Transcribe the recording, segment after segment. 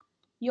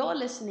You're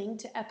listening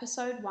to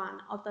episode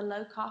 1 of the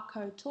Low Carb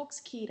Co Talks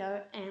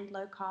Keto and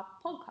Low Carb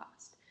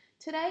podcast.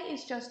 Today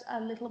is just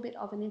a little bit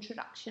of an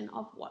introduction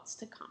of what's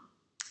to come.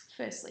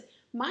 Firstly,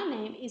 my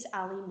name is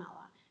Ali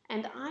Muller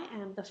and I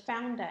am the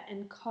founder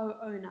and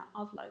co-owner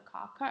of Low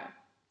Carb Co.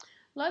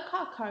 Low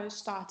Carb Co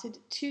started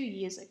 2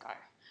 years ago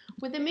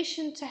with a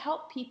mission to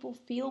help people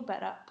feel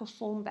better,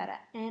 perform better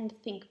and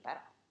think better.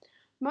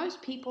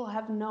 Most people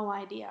have no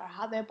idea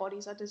how their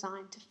bodies are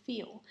designed to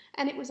feel,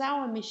 and it was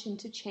our mission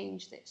to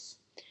change this.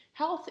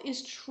 Health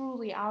is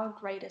truly our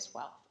greatest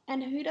wealth,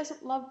 and who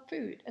doesn't love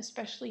food,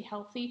 especially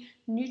healthy,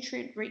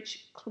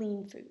 nutrient-rich,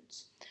 clean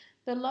foods?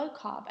 The low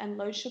carb and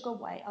low sugar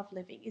way of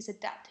living is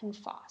adapting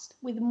fast,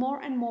 with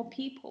more and more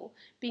people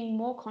being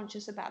more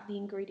conscious about the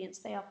ingredients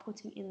they are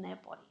putting in their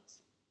bodies.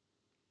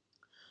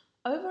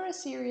 Over a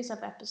series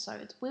of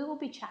episodes, we will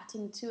be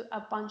chatting to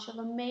a bunch of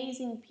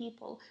amazing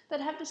people that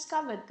have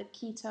discovered the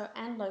keto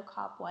and low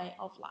carb way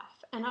of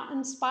life and are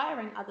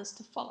inspiring others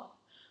to follow.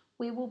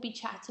 We will be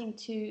chatting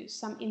to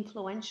some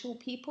influential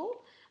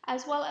people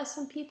as well as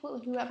some people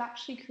who have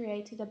actually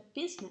created a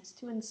business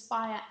to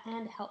inspire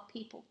and help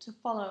people to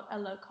follow a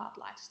low carb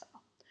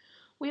lifestyle.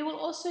 We will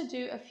also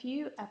do a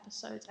few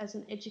episodes as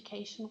an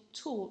educational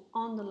tool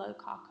on the Low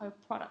Carb Co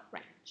product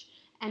range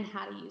and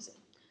how to use it.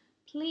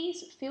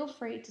 Please feel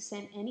free to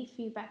send any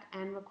feedback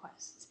and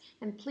requests,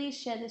 and please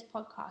share this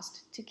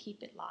podcast to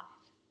keep it live.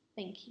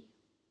 Thank you.